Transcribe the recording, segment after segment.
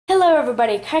Hello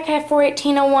everybody,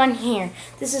 KaiKai41801 here.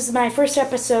 This is my first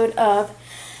episode of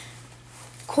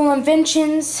Cool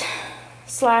Inventions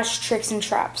 / Tricks and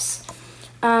Traps.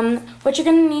 What you're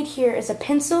going to need here is a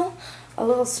pencil, a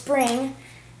little spring,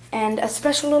 and a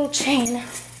special little chain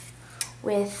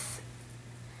with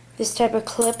this type of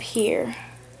clip here.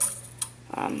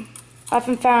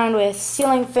 Often found with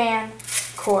ceiling fan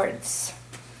cords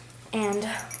and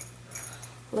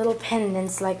little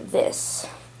pendants like this.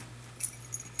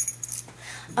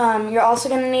 You're also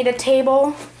going to need a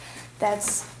table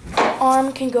that's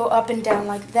arm can go up and down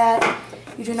like that.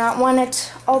 You do not want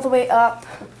it all the way up,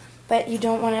 but you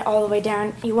don't want it all the way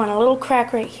down. You want a little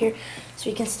crack right here so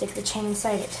you can stick the chain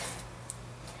inside it.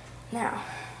 Now,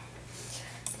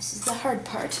 this is the hard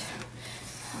part.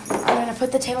 I'm going to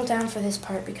put the table down for this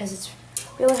part because it's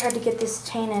really hard to get this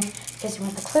chain in because you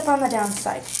want the clip on the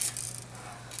downside.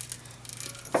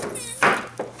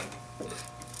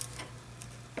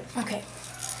 Okay.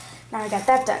 Now I got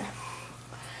that done.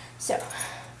 So,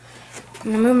 I'm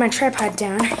going to move my tripod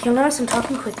down. You'll notice I'm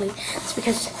talking quickly. It's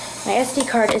because my SD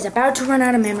card is about to run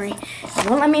out of memory. It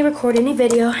won't let me record any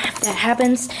video if that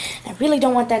happens. I really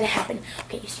don't want that to happen.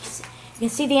 Okay, you can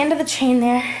see the end of the chain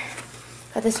there.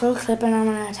 Got this little clip and I'm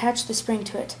going to attach the spring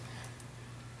to it.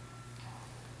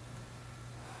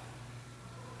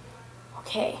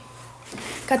 Okay,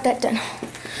 got that done.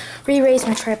 Re-raise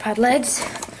my tripod legs.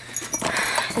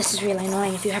 This is really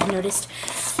annoying if you haven't noticed.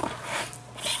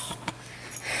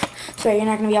 Sorry, you're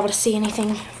not going to be able to see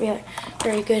anything really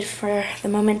very good for the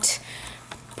moment.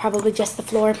 Probably just the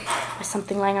floor with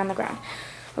something lying on the ground.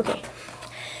 Okay,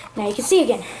 now you can see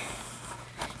again,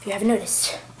 if you haven't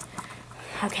noticed.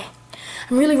 Okay,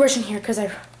 I'm really rushing here because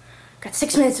I've got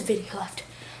 6 minutes of video left.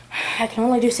 I can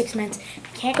only do 6 minutes.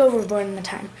 I can't go overboard in the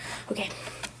time. Okay,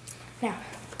 now,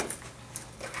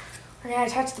 we're going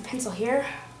to attach the pencil here.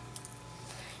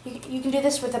 You can do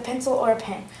this with a pencil or a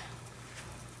pen.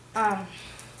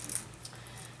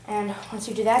 And once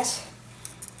you do that,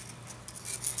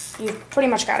 you pretty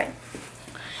much got it.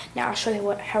 Now I'll show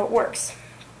you how it works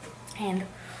and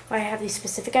why I have these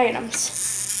specific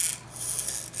items.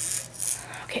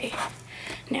 Okay,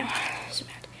 now, zoom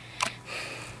out.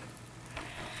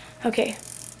 Okay,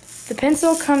 the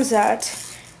pencil comes out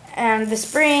and the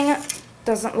spring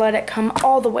doesn't let it come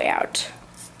all the way out.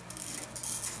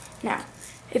 Now,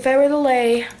 if I were to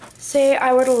lay, say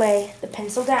I were to lay the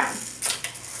pencil down,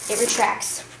 it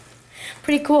retracts.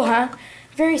 Pretty cool, huh?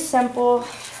 Very simple,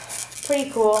 pretty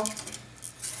cool.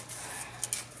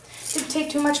 Doesn't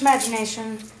take too much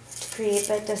imagination to create,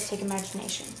 but it does take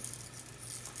imagination.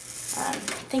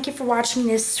 Thank you for watching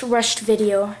this rushed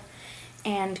video,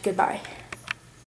 and goodbye.